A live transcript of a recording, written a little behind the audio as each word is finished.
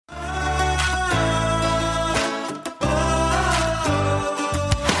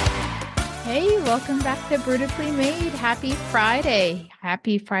welcome back to Brutifully Made. Happy Friday.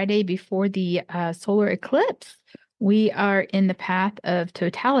 Happy Friday before the solar eclipse. We are in the path of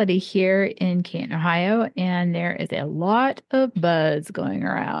totality here in Canton, Ohio, and there is a lot of buzz going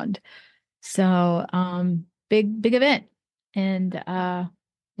around. So, big event and a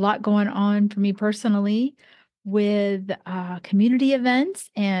lot going on for me personally with community events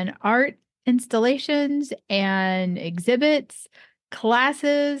and art installations and exhibits,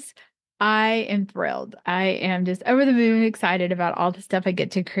 classes. I am thrilled. I am just over the moon excited about all the stuff I get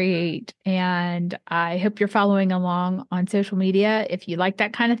to create. And I hope you're following along on social media. If you like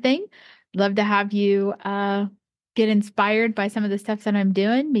that kind of thing, love to have you get inspired by some of the stuff that I'm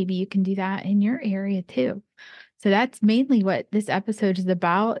doing. Maybe you can do that in your area too. So that's mainly what this episode is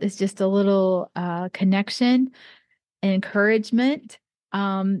about, is just a little connection and encouragement,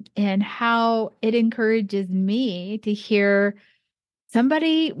 and how it encourages me to hear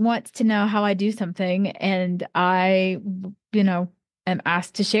somebody wants to know how I do something, and I, am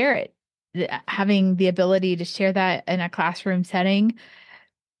asked to share it. Having the ability to share that in a classroom setting,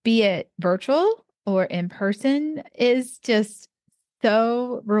 be it virtual or in person, is just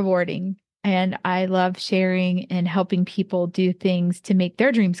so rewarding. And I love sharing and helping people do things to make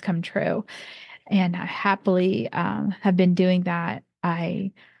their dreams come true. And I happily have been doing that.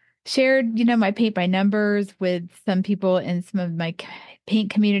 I shared, my paint by numbers with some people in some of my paint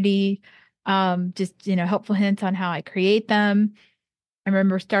community, just, helpful hints on how I create them. I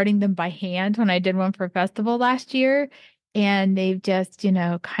remember starting them by hand when I did one for a festival last year, and they've just,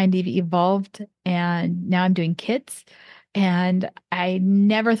 kind of evolved. And now I'm doing kits, and I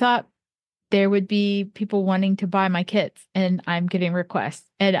never thought there would be people wanting to buy my kits, and I'm getting requests,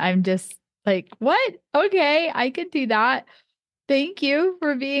 and I'm just like, what? Okay, I could do that. Thank you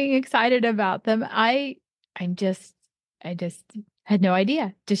for being excited about them. I'm just, I just had no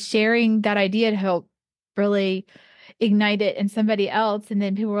idea. Just sharing that idea to help really ignite it in somebody else. And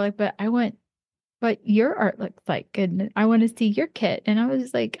then people were like, but I want what your art looks like, and I want to see your kit. And I was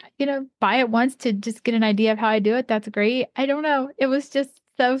just like, buy it once to just get an idea of how I do it. That's great. I don't know. It was just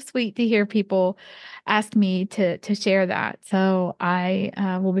so sweet to hear people ask me to share that. So I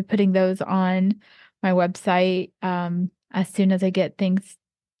will be putting those on my website as soon as I get things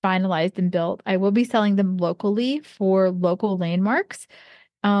finalized and built. I will be selling them locally for local landmarks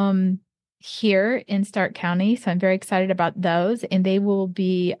um, here in Stark County. So I'm very excited about those, and they will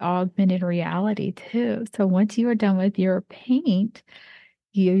be augmented reality too. So once you are done with your paint,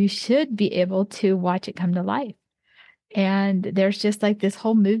 you should be able to watch it come to life. And there's just like this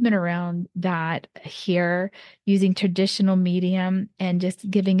whole movement around that here, using traditional medium and just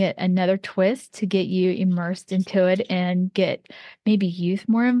giving it another twist to get you immersed into it and get maybe youth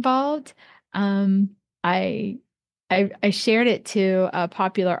more involved. Um, I I shared it to a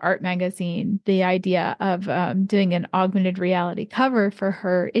popular art magazine, the idea of doing an augmented reality cover for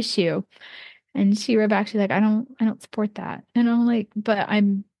her issue. And she wrote back, she's like, I don't support that. And I'm like, but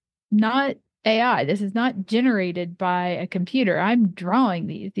I'm not AI. This is not generated by a computer. I'm drawing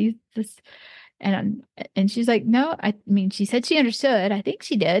this, and she's like, no, I mean, she said she understood. I think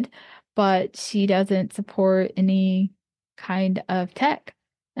she did, but she doesn't support any kind of tech.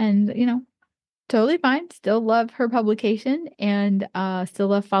 And, totally fine. Still love her publication and still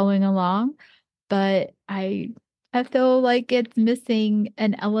love following along, but I feel like it's missing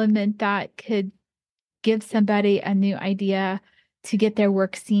an element that could give somebody a new idea to get their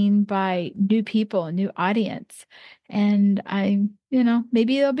work seen by new people, a new audience. And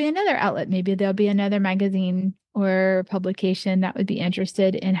maybe there'll be another outlet, maybe there'll be another magazine or publication that would be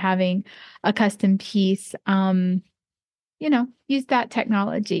interested in having a custom piece, use that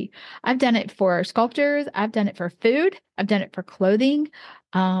technology. I've done it for sculptures, I've done it for food, I've done it for clothing,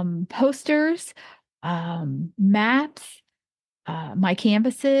 posters, maps, my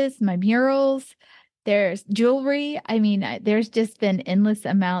canvases, my murals. There's jewelry. I mean, there's just been endless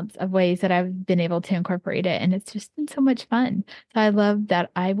amounts of ways that I've been able to incorporate it, and it's just been so much fun. So I love that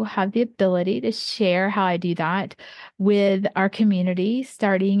I will have the ability to share how I do that with our community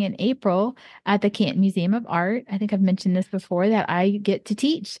starting in April at the Canton Museum of Art. I think I've mentioned this before, that I get to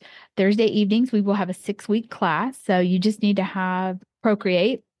teach Thursday evenings. We will have a 6-week class. So you just need to have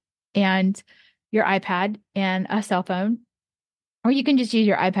Procreate and your iPad and a cell phone, or you can just use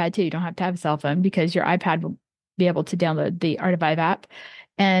your iPad too. You don't have to have a cell phone, because your iPad will be able to download the Art of Vive app.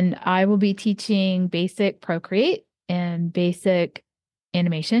 And I will be teaching basic Procreate and basic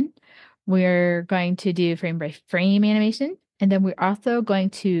animation. We're going to do frame by frame animation. And then we're also going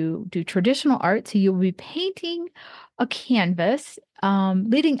to do traditional art. So you'll be painting a canvas.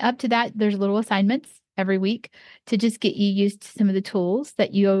 Leading up to that, there's little assignments every week to just get you used to some of the tools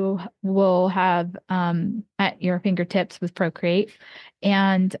that you will have at your fingertips with Procreate.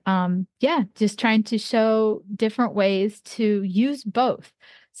 And yeah, just trying to show different ways to use both.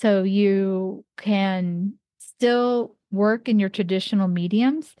 So you can still work in your traditional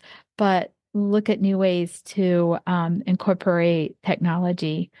mediums, but look at new ways to incorporate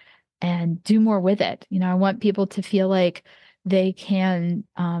technology and do more with it. I want people to feel like they can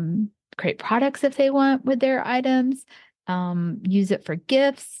create products if they want with their items, use it for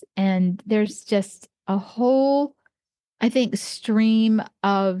gifts. And there's just a whole, I think, stream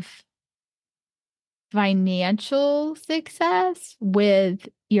of financial success with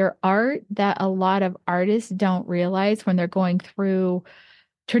your art that a lot of artists don't realize when they're going through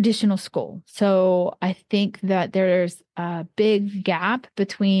traditional school. So I think that there's a big gap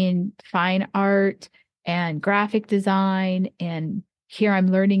between fine art and graphic design. And here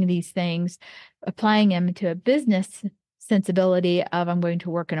I'm learning these things, applying them into a business sensibility of I'm going to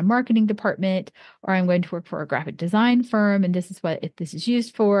work in a marketing department or I'm going to work for a graphic design firm. And this is what this is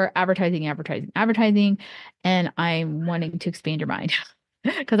used for: advertising, advertising, advertising. And I'm wanting to expand your mind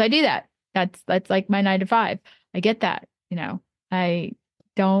because I do that. That's like my 9 to 5. I get that, I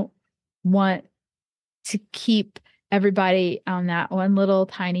don't want to keep everybody on that one little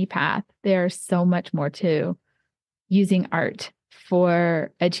tiny path. There's so much more to using art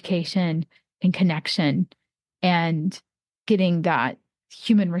for education and connection and getting that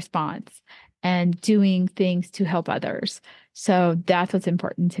human response and doing things to help others. So that's what's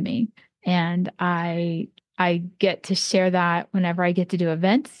important to me. And I get to share that whenever I get to do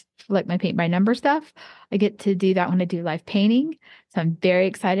events, like my paint by number stuff. I get to do that when I do live painting. So I'm very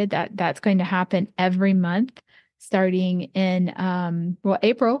excited that that's going to happen every month starting in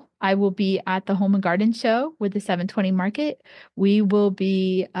April. I will be at the Home and Garden Show with the 720 Market. We will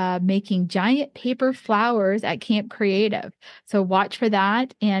be making giant paper flowers at Camp Creative. So watch for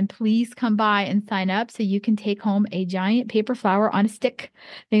that, and please come by and sign up so you can take home a giant paper flower on a stick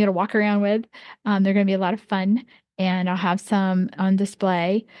that you're going to walk around with. They're going to be a lot of fun, and I'll have some on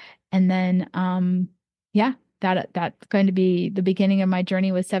display. And then, yeah, that's going to be the beginning of my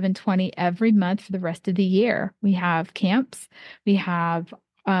journey with 720 every month for the rest of the year. We have camps, we have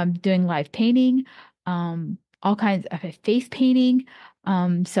doing live painting, all kinds of face painting.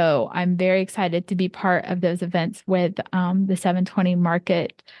 So I'm very excited to be part of those events with the 720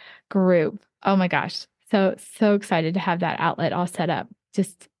 Market group. Oh my gosh, so excited to have that outlet all set up.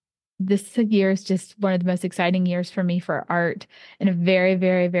 Just this year is just one of the most exciting years for me for art in a very,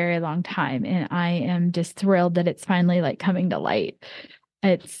 very, very long time. And I am just thrilled that it's finally like coming to light.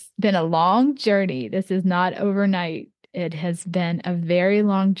 It's been a long journey. This is not overnight. It has been a very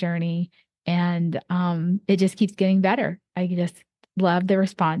long journey, and it just keeps getting better. I just love the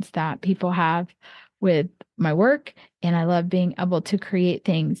response that people have with my work, and I love being able to create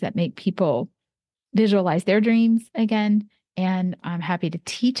things that make people visualize their dreams again. And I'm happy to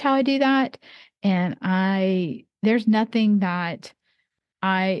teach how I do that. And there's nothing that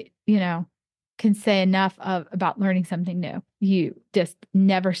I, can say enough about learning something new. You just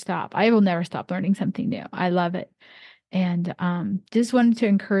never stop. I will never stop learning something new. I love it. And just wanted to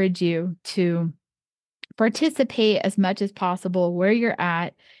encourage you to participate as much as possible where you're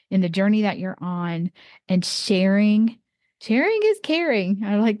at in the journey that you're on, and sharing is caring.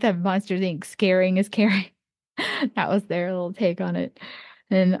 I like that Monster Inc. Scaring is caring. That was their little take on it.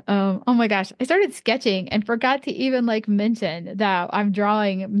 And oh my gosh, I started sketching and forgot to even mention that I'm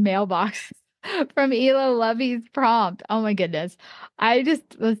drawing mailbox from Ela Lovey's prompt. Oh my goodness. I just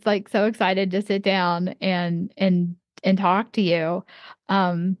was so excited to sit down and talk to you.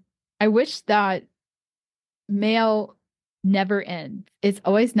 I wish that mail never ends. It's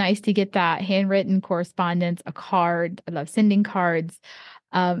always nice to get that handwritten correspondence, a card. I love sending cards.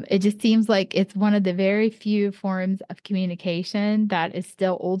 It just seems like it's one of the very few forms of communication that is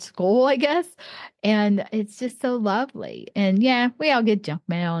still old school, I guess. And it's just so lovely. And yeah, we all get junk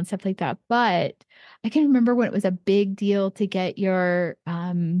mail and stuff like that. But I can remember when it was a big deal to get your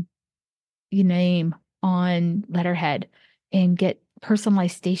name on letterhead and get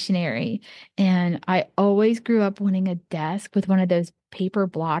personalized stationery. And I always grew up wanting a desk with one of those paper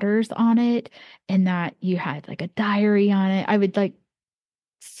blotters on it, and that you had a diary on it. I would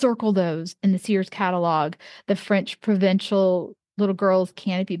circle those in the Sears catalog, the French provincial little girls'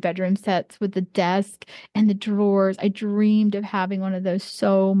 canopy bedroom sets with the desk and the drawers. I dreamed of having one of those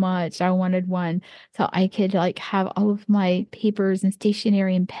so much. I wanted one so I could have all of my papers and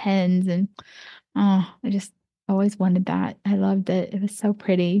stationery and pens. And oh, I just always wanted that. I loved it. It was so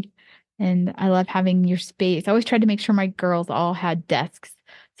pretty. And I love having your space. I always tried to make sure my girls all had desks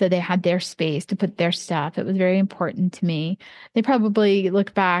so they had their space to put their stuff. It was very important to me. They probably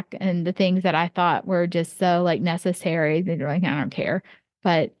look back and the things that I thought were just so like necessary, they're like, I don't care.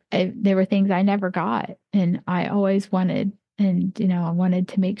 But there were things I never got and I always wanted. And, I wanted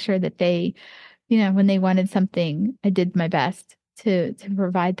to make sure that they, when they wanted something, I did my best to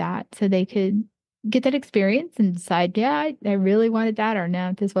provide that so they could get that experience and decide, yeah, I really wanted that, or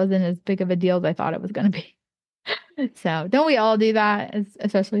no, this wasn't as big of a deal as I thought it was going to be. So don't we all do that,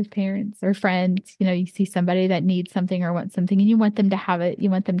 especially as parents or friends? You see somebody that needs something or wants something and you want them to have it. You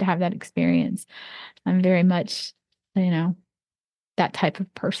want them to have that experience. I'm very much, that type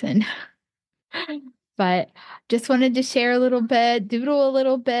of person. But just wanted to share a little bit, doodle a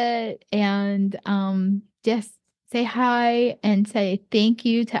little bit, and just say hi and say thank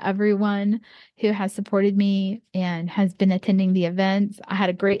you to everyone who has supported me and has been attending the events. I had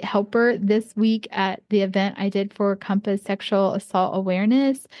a great helper this week at the event I did for Compass Sexual Assault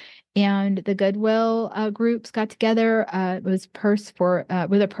Awareness. And the Goodwill groups got together. It was Purse for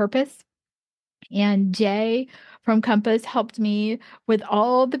with a Purpose, and Jay from Compass helped me with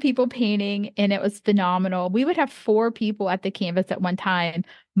all the people painting, and it was phenomenal. We would have 4 people at the canvas at one time,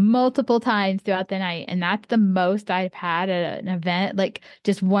 multiple times throughout the night. And that's the most I've had at an event, like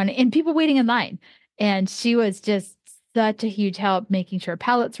just one, and people waiting in line. And she was just such a huge help making sure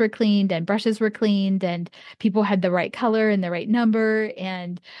palettes were cleaned and brushes were cleaned and people had the right color and the right number.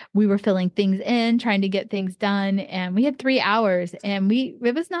 And we were filling things in, trying to get things done. And we had 3 hours and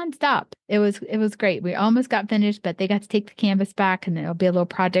it was nonstop. It was great. We almost got finished, but they got to take the canvas back and there'll be a little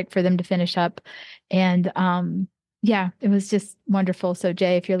project for them to finish up. And yeah, it was just wonderful. So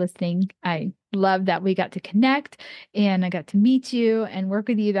Jay, if you're listening, I love that we got to connect and I got to meet you and work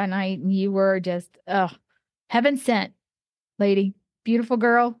with you that night. And you were just, heaven sent, lady, beautiful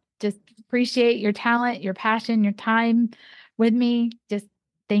girl. Just appreciate your talent, your passion, your time with me. Just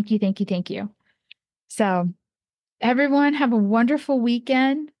thank you, thank you, thank you. So everyone have a wonderful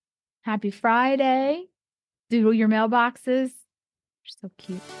weekend. Happy Friday. Doodle your mailboxes. You're so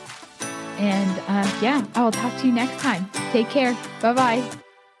cute. And yeah, I will talk to you next time. Take care. Bye-bye.